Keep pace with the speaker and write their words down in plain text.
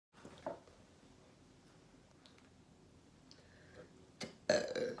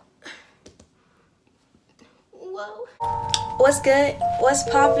Hello. What's good? What's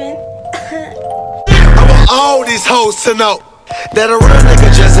poppin'? I want all these hoes to know that a real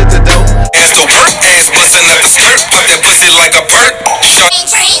nigga just hit the dope. Ass go work, ass bustin' up the skirt, pop that pussy like a perk.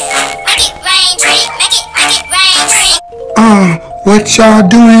 What y'all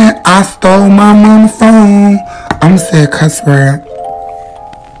doing? I stole my mama's phone. I'ma say a cuss word.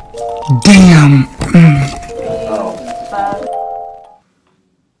 Damn.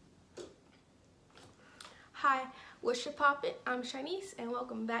 Hi, what's your poppin'? I'm Shyneis and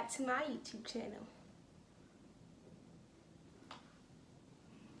welcome back to my YouTube channel.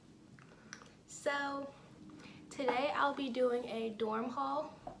 So, today I'll be doing a dorm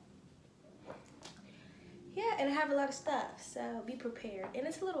haul. Yeah, and I have a lot of stuff, so be prepared. And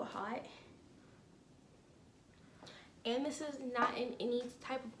it's a little hot. And this is not in any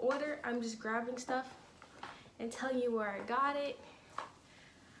type of order. I'm just grabbing stuff and telling you where I got it.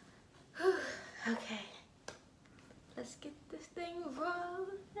 Okay. Let's get this thing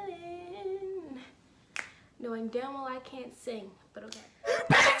rolling. Knowing damn well I can't sing, but okay.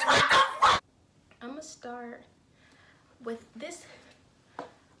 I'm gonna start with this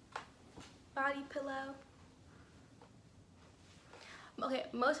body pillow. Okay,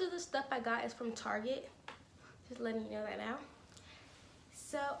 most of the stuff I got is from Target. Just letting you know that now.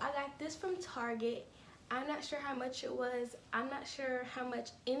 So I got this from Target. I'm not sure how much it was. I'm not sure how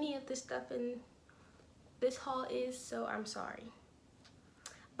much any of this stuff in this haul is, so I'm sorry.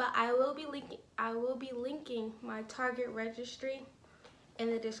 But I will be linking my Target registry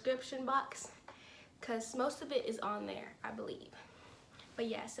in the description box, because most of it is on there, I believe. But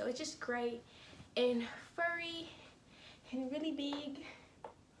yeah, so it's just great and furry and really big.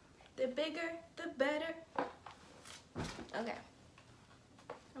 The bigger, the better. Okay,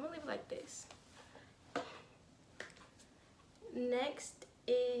 I'm gonna leave it like this. Next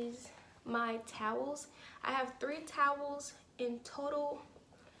is my towels. I have 3 towels in total.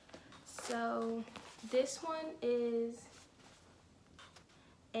 So this one is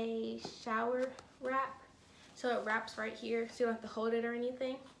a shower wrap. So it wraps right here, so you don't have to hold it or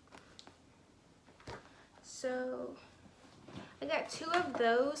anything. So I got 2 of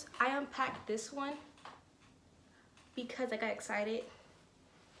those. I unpacked this one because I got excited.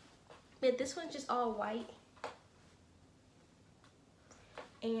 But this one's just all white.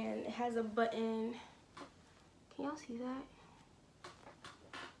 And it has a button. Can y'all see that?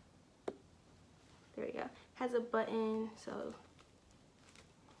 There we go. Has a button, so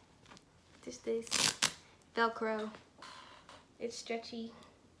just this Velcro. It's stretchy.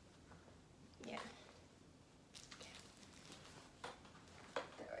 Yeah. Okay.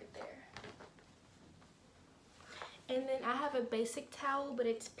 That right there. And then I have a basic towel, but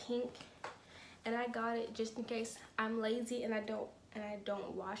it's pink, and I got it just in case I'm lazy and I don't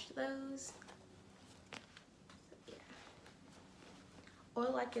wash those. Yeah. Or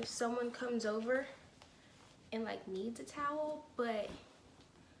like if someone comes over and like needs a towel, but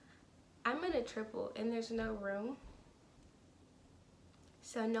I'm in a triple and there's no room,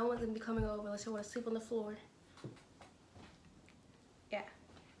 so no one's gonna be coming over unless I want to sleep on the floor. Yeah.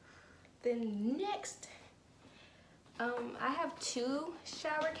 Then next, I have 2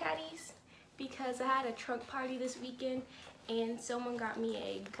 shower caddies because I had a trunk party this weekend and someone got me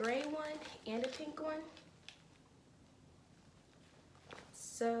a gray one and a pink one.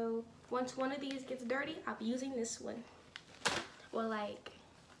 So once one of these gets dirty, I'll be using this one. Well, like,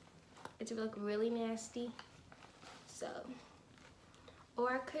 it's look really nasty. So,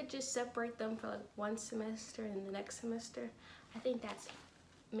 or I could just separate them for like one semester and the next semester. I think that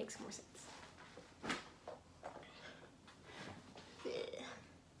makes more sense.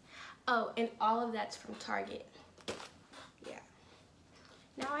 Oh, and all of that's from Target. Yeah.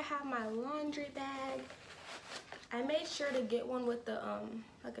 Now I have my laundry bag. I made sure to get one with the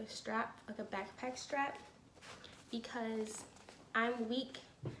like a strap, like a backpack strap, because I'm weak.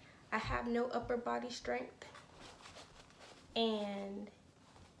 I have no upper body strength, and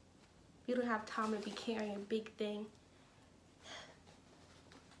you don't have time to be carrying a big thing.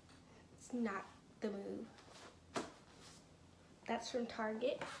 It's not the move. That's from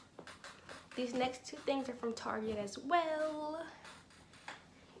Target. These next 2 things are from Target as well.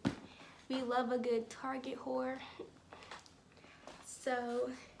 We love a good Target whore. So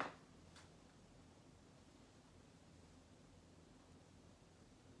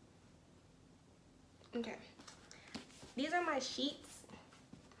okay, these are my sheets.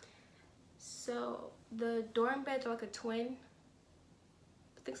 So the dorm beds are like a twin.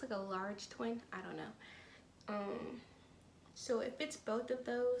 I think it's like a large twin. I don't know. So it fits both of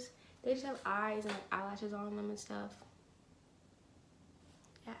those. They just have eyes and like eyelashes on them and stuff.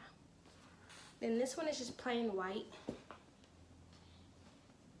 Yeah. Then this one is just plain white.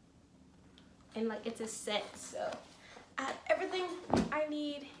 And like it's a set, so I have everything I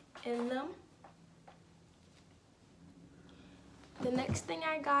need in them. The next thing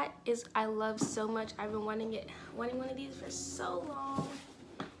I got is I love so much. I've been wanting one of these for so long.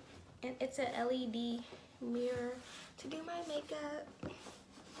 And it's a LED mirror to do my makeup.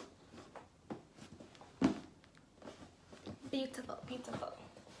 Beautiful, beautiful.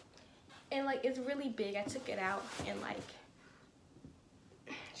 And like it's really big. I took it out and like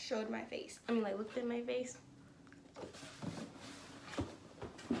showed my face. I mean like looked at my face.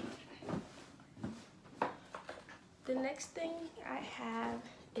 The next thing I have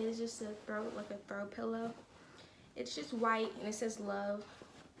is just a throw pillow. It's just white and it says love.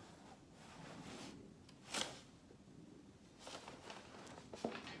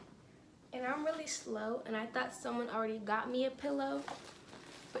 And I'm really slow and I thought someone already got me a pillow,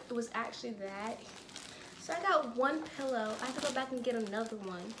 but it was actually that. So I got one pillow. I have to go back and get another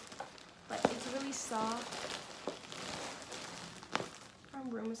one. But it's really soft. From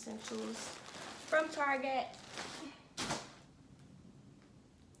Room Essentials. From Target.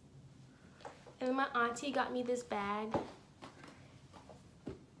 And my auntie got me this bag.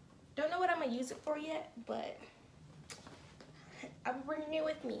 Don't know what I'm going to use it for yet, but I'm bringing it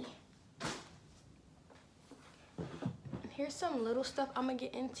with me. Here's some little stuff I'm going to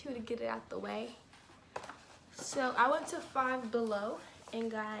get into to get it out the way. So I went to Five Below and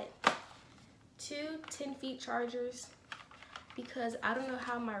got two 10-feet chargers because I don't know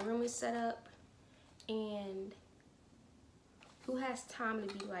how my room is set up and who has time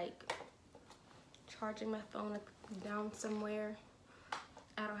to be like charging my phone down somewhere.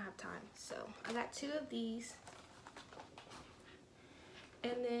 I don't have time, so I got two of these.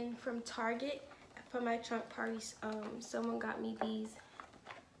 And then from Target for my trunk parties, someone got me these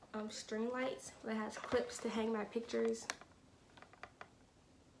string lights that has clips to hang my pictures.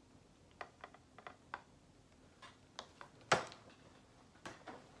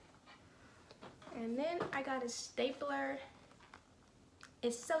 And then I got a stapler.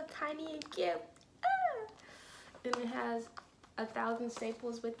 It's so tiny and cute. Ah! And it has 1,000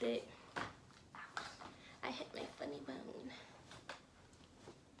 staples with it. I hit my funny bone.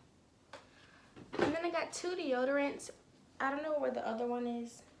 And then I got two deodorants. I don't know where the other one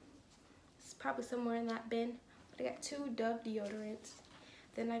is. It's probably somewhere in that bin. But I got two Dove deodorants.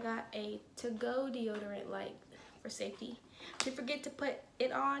 Then I got a to-go deodorant, like, for safety. Don't forget to put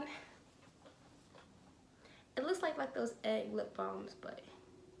it on. It looks like those egg lip balms, but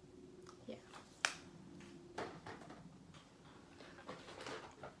yeah.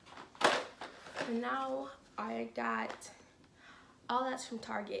 And now I got, all that's from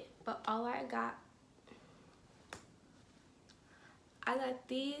Target, but all I got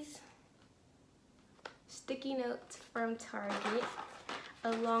these sticky notes from Target,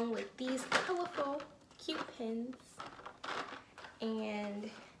 along with these colorful, cute pens, and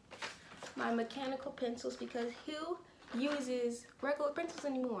my mechanical pencils, because who uses regular pencils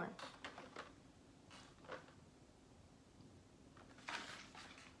anymore?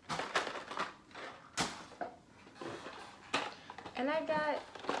 And I got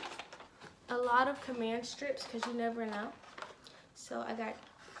a lot of command strips because you never know. So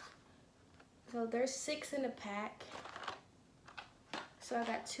there's 6 in a pack. So I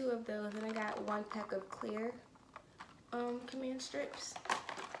got 2 of those, and I got 1 pack of clear command strips.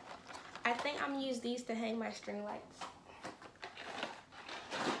 I think I'm gonna use these to hang my string lights.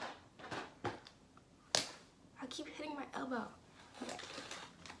 I keep hitting my elbow. Okay.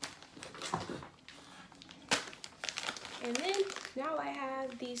 And then now I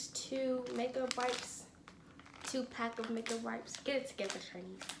have these 2 makeup wipes, 2 pack of makeup wipes. Get it together,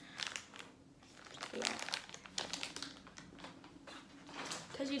 Shyneis. Yeah.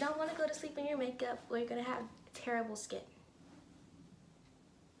 Because you don't want to go to sleep in your makeup or you're going to have terrible skin.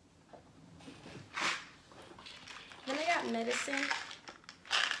 Then I got medicine,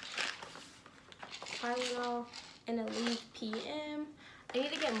 Tylenol, and Aleve PM. I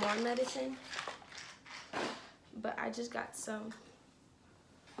need to get more medicine, but I just got some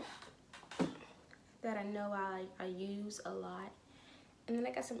that I know I use a lot. And then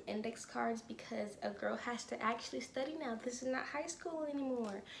I got some index cards because a girl has to actually study now. This is not high school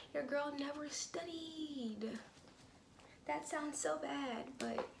anymore. Your girl never studied. That sounds so bad,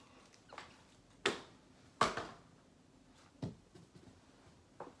 but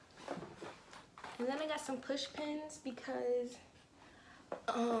and then I got some push pins because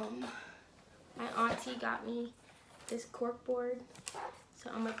my auntie got me this cork board. So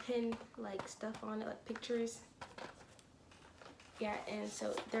I'm gonna pin like stuff on it, like pictures. Yeah, and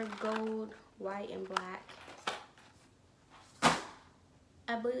so they're gold, white, and black.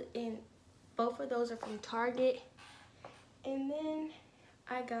 I believe in both of those are from Target. And then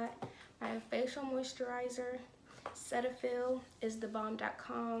I got my facial moisturizer. Cetaphil is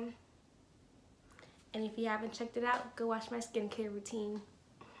thebomb.com. And if you haven't checked it out, go watch my skincare routine.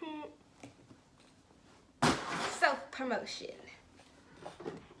 Self-promotion.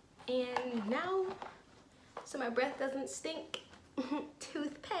 And now, so my breath doesn't stink,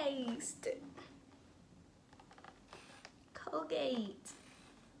 toothpaste. Colgate.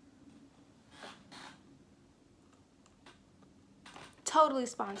 Totally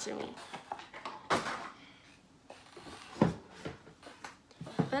sponsor me.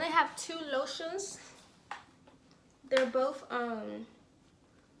 Then I have two lotions. They're both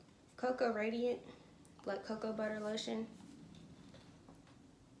Cocoa Radiant, like cocoa butter lotion.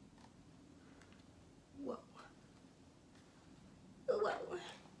 Whoa. Whoa.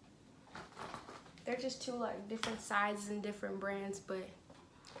 They're just two like different sizes and different brands, but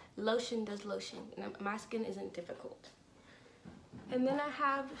lotion does lotion. And my skin isn't difficult. And then I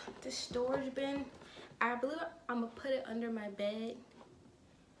have this storage bin. I believe I'm gonna put it under my bed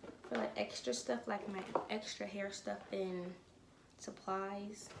for like extra stuff, like my extra hair stuff and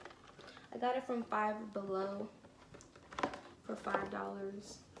supplies. I got it from Five Below for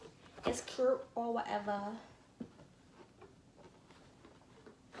 $5. It's cute or whatever.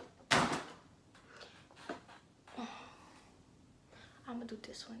 I'm gonna do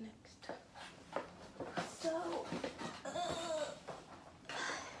this one next. So,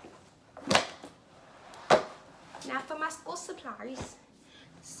 now for my school supplies.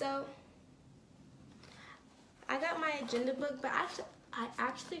 So, I got my agenda book, but I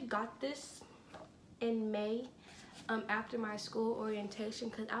actually got this in May after my school orientation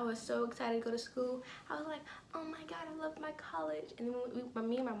because I was so excited to go to school. I was like, oh my God, I love my college. And then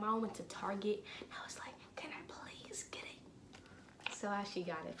me and my mom went to Target, and I was like, can I please get it? So I actually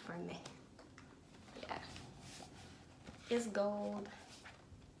got it for me. Yeah. It's gold.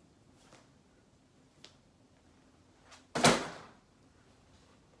 I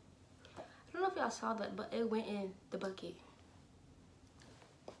don't know if y'all saw that, but it went in the bucket.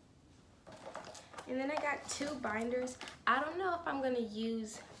 And then I got two binders. I don't know if I'm gonna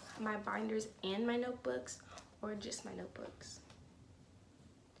use my binders and my notebooks or just my notebooks.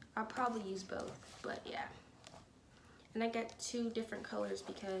 I'll probably use both, but yeah. And I got two different colors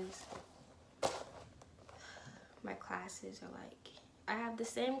because my classes are like, I have the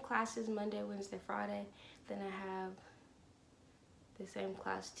same classes Monday, Wednesday, Friday. Then I have the same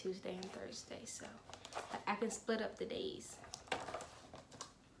class Tuesday and Thursday, so I can split up the days.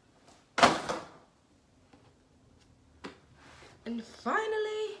 And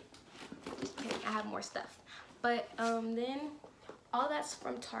finally, just kidding, I have more stuff. But then all that's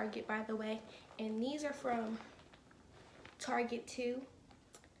from Target, by the way, and these are from Target too.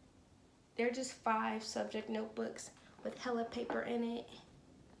 They're just 5 subject notebooks with hella paper in it.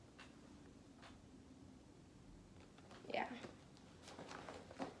 Yeah.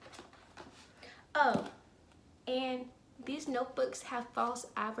 Oh, and these notebooks have false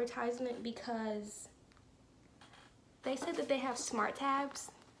advertisement because they said that they have smart tabs.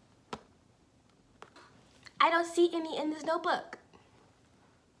 I don't see any in this notebook.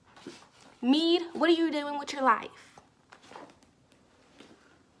 Mead, what are you doing with your life?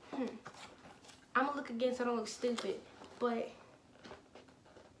 I'm gonna look again so I don't look stupid, but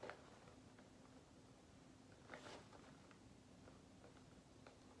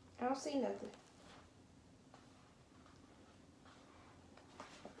I don't see nothing.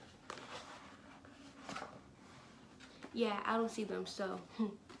 Yeah, I don't see them, so.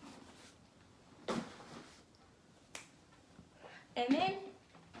 And then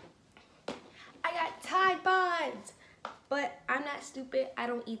I got Tide Pods, but I'm not stupid. I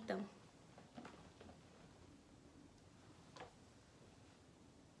don't eat them.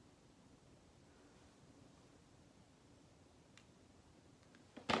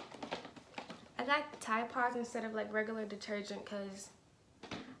 I got Tide Pods instead of like regular detergent because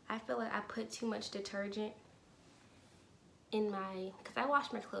I feel like I put too much detergent in my, because I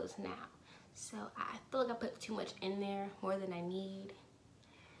wash my clothes now, so I feel like I put too much in there, more than I need.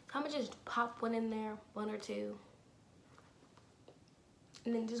 So I'm gonna just pop one in there, 1 or 2,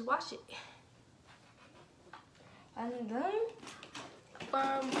 and then just wash it. And then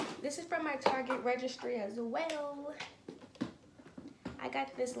this is from my Target registry as well. I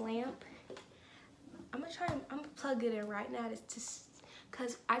got this lamp. I'm gonna plug it in right now just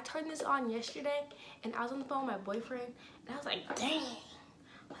because I turned this on yesterday and I was on the phone with my boyfriend and I was like, dang.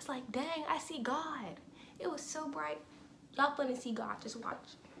 I was like, dang, I see God. It was so bright. Y'all finna see God. Just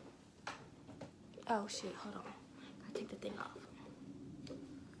watch. Oh shit, hold on. Gotta take the thing off.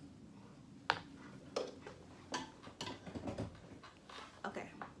 Okay.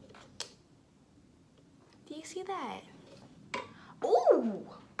 Do you see that? Ooh!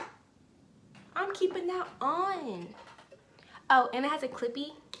 I'm keeping that on. Oh, and it has a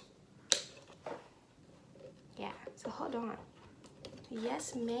clippy. Yeah, so hold on.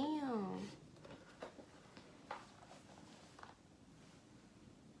 Yes, ma'am.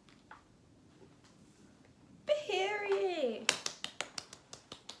 Period.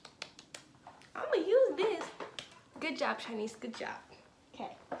 I'm gonna use this. Good job, Shyneis. Good job.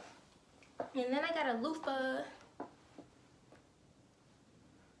 Okay. And then I got a loofah.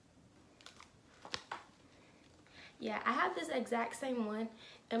 Yeah, I have this exact same one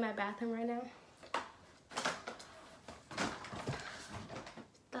in my bathroom right now.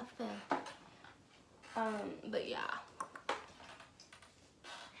 Stuff fell. But yeah.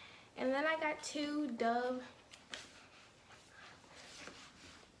 And then I got 2 Dove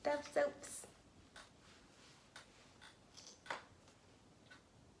soaps.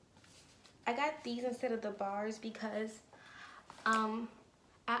 I got these instead of the bars because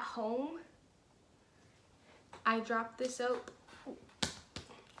at home I dropped the soap,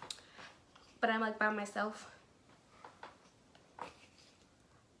 but I'm like by myself.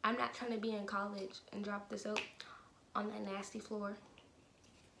 I'm not trying to be in college and drop the soap on that nasty floor.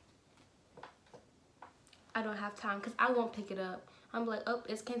 I don't have time because I won't pick it up. I'm like, oh,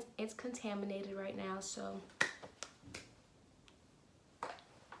 it's contaminated right now, so.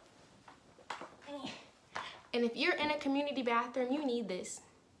 And if you're in a community bathroom, you need this.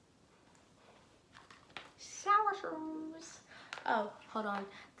 Shower shoes. Oh, hold on.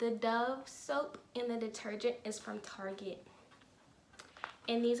 The Dove soap and the detergent is from Target.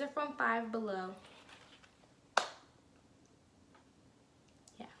 And these are from Five Below.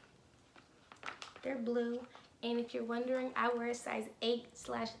 Yeah. They're blue. And if you're wondering, I wear a size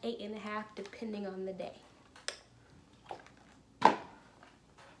 8/8.5 depending on the day.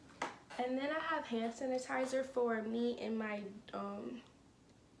 And then I have hand sanitizer for me and my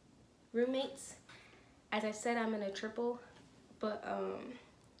roommates. As I said, I'm in a triple, but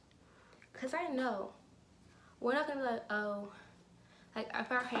cause I know we're not gonna be like, oh, like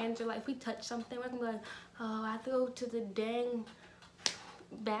if our hands are like, if we touch something, we're gonna be like, oh, I have to go to the dang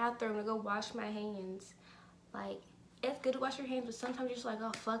bathroom to go wash my hands. Like, it's good to wash your hands, but sometimes you're just like,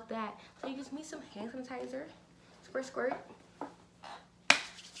 oh, fuck that. So you just need some hand sanitizer, squirt, squirt.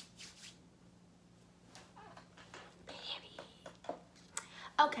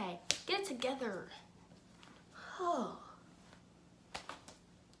 Okay, get it together. Oh.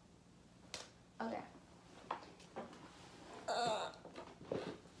 Okay.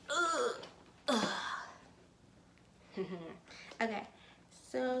 Okay,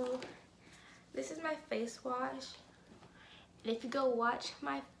 so this is my face wash. And if you go watch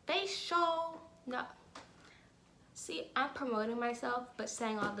my facial, no. See, I'm promoting myself, but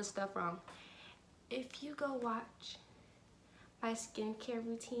saying all this stuff wrong. If you go watch my skincare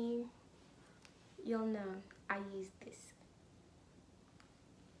routine, you'll know I use this.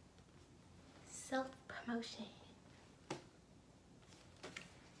 Self-promotion.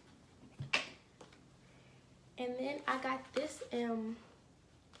 And then I got this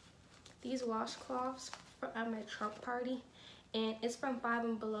these washcloths at my trunk party, and it's from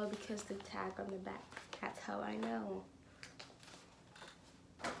Five Below because the tag on the back. That's how I know.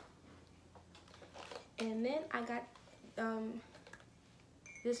 And then I got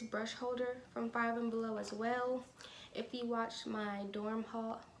this brush holder from Five Below as well. If you watch my dorm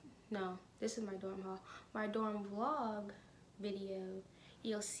haul, no, this is my dorm haul, my dorm vlog video,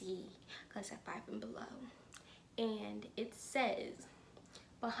 you'll see, because at Five Below. And it says,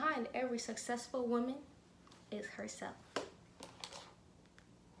 behind every successful woman is herself.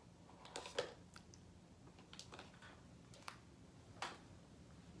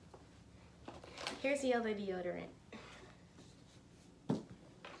 Here's the other deodorant.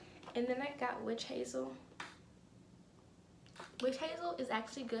 And then I got witch hazel. Witch hazel is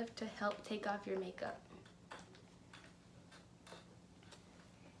actually good to help take off your makeup.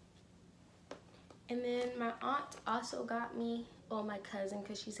 And then my aunt also got me, well, my cousin,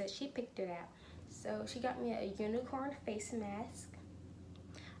 because she said she picked it out. So she got me a unicorn face mask.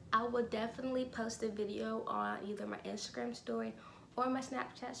 I will definitely post a video on either my Instagram story or my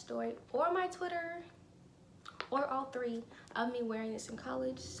Snapchat story or my Twitter or all three of me wearing this in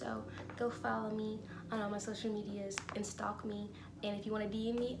college. So go follow me on all my social medias and stalk me. And if you want to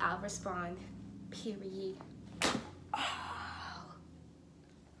DM me, I'll respond. Period.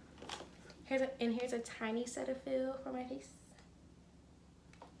 Here's a tiny Cetaphil for my face.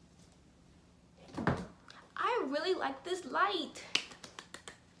 I really like this light.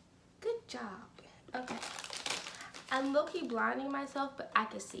 Good job. Okay. I'm low-key blinding myself, but I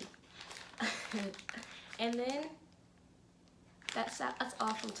can see. And then that's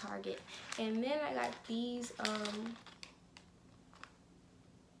all from Target. And then I got these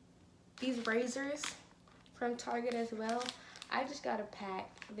razors from Target as well. I just got a pack.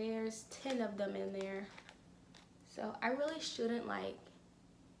 There's 10 of them in there. So I really shouldn't like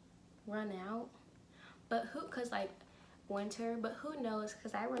run out. But cause like winter, but who knows,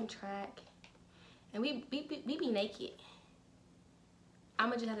 cause I run track and we be naked.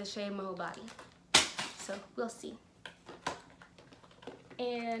 I'ma just have to shave my whole body. So we'll see.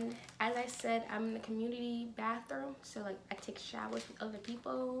 And as I said, I'm in the community bathroom, so like I take showers with other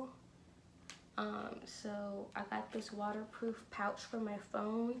people. So I got this waterproof pouch for my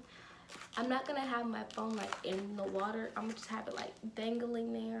phone. I'm not gonna have my phone like in the water. I'm gonna just have it like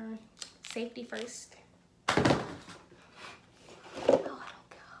dangling there. Safety first. Oh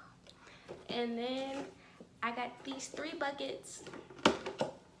God. And then I got these 3 buckets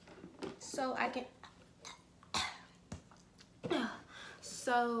so I can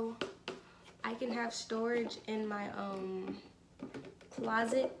have storage in my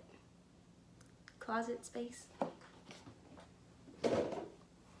closet space.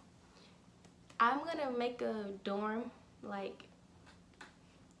 I'm gonna make a dorm, like,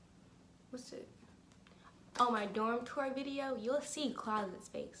 what's it? Oh, my dorm tour video. You'll see closet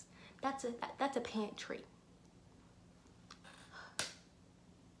space. That's a pantry.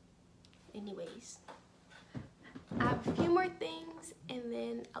 Anyways, I have a few more things and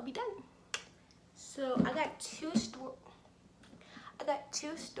then I'll be done. So I got two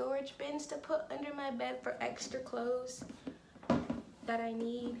storage bins to put under my bed for extra clothes that I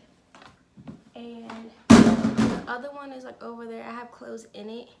need. And the other one is like over there. I have clothes in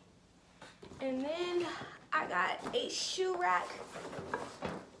it. And then I got a shoe rack.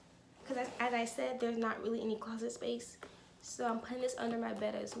 Because as I said, there's not really any closet space. So I'm putting this under my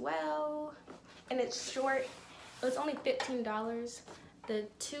bed as well. And it's short. It was only $15. The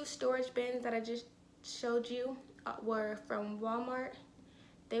 2 storage bins that I just showed you were from Walmart.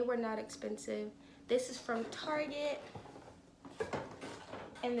 They were not expensive. This is from Target.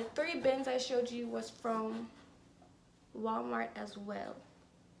 And the 3 bins I showed you was from Walmart as well.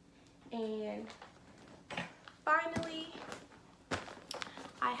 And finally,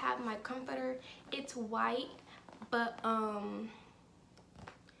 I have my comforter. It's white, but I'm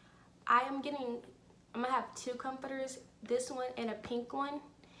gonna have 2 comforters, this one and a pink one,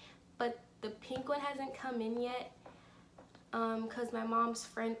 but the pink one hasn't come in yet because my mom's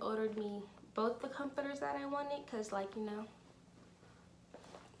friend ordered me both the comforters that I wanted, because like, you know,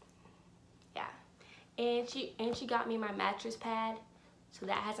 yeah. And she got me my mattress pad, so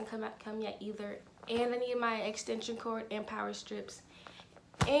that hasn't come yet either. And I need my extension cord and power strips.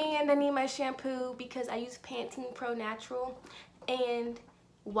 And I need my shampoo because I use Pantene Pro Natural, and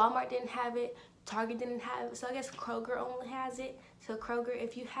Walmart didn't have it, Target didn't have it, so I guess Kroger only has it. So Kroger,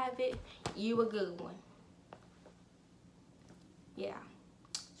 if you have it, you a good one. Yeah,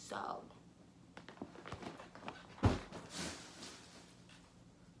 so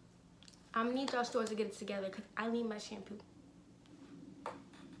I'm gonna need y'all stores to get it together because I need my shampoo.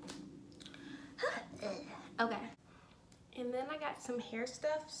 Okay. And then I got some hair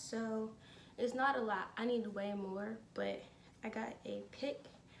stuff, so it's not a lot. I need way more, but I got a pick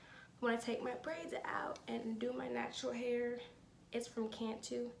when I take my braids out and do my natural hair. It's from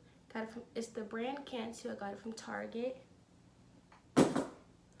Cantu. It's the brand Cantu. I got it from Target.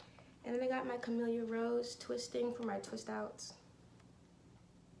 And then I got my Camellia Rose twisting for my twist outs.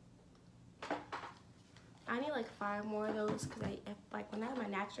 I need like 5 more of those because like when I have my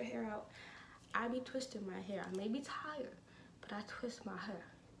natural hair out, I be twisting my hair. I may be tired, but I twist my hair.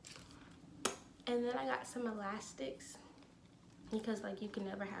 And then I got some elastics because like you can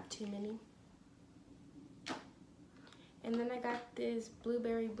never have too many. And then I got this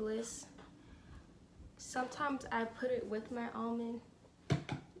Blueberry Bliss. Sometimes I put it with my almond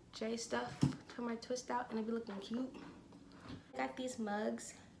J stuff to my twist out and it be looking cute. I got these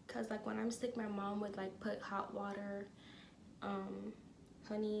mugs because like when I'm sick, my mom would like put hot water,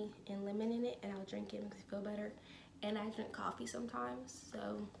 honey and lemon in it, and I'll drink it, makes me feel better. And I drink coffee sometimes,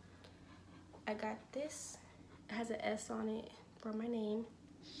 so I got this. It has an S on it for my name,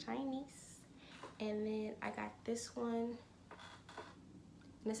 Shyneis. And then I got this one,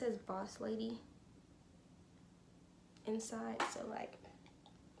 and it says Boss Lady inside, so like,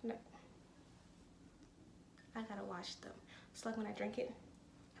 no, I gotta wash them. So like when I drink it,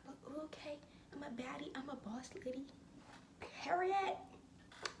 Okay, I'm a baddie, I'm a boss lady. Period.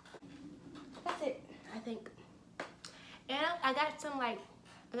 That's it, I think. And I got some like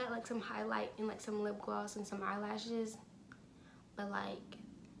some highlight and like some lip gloss and some eyelashes, but like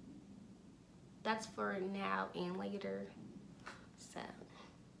that's for now and later. So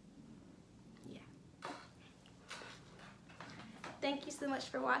yeah. Thank you so much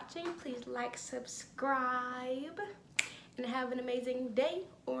for watching. Please like, subscribe, and have an amazing day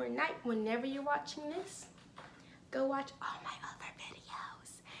or night whenever you're watching this. Go watch all my other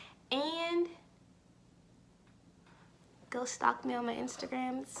videos and go stalk me on my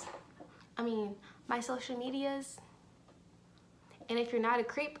Instagrams. My social medias. And if you're not a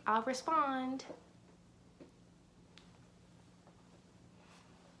creep, I'll respond.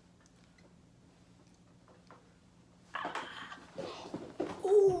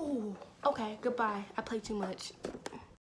 Ooh. Okay, goodbye. I play too much.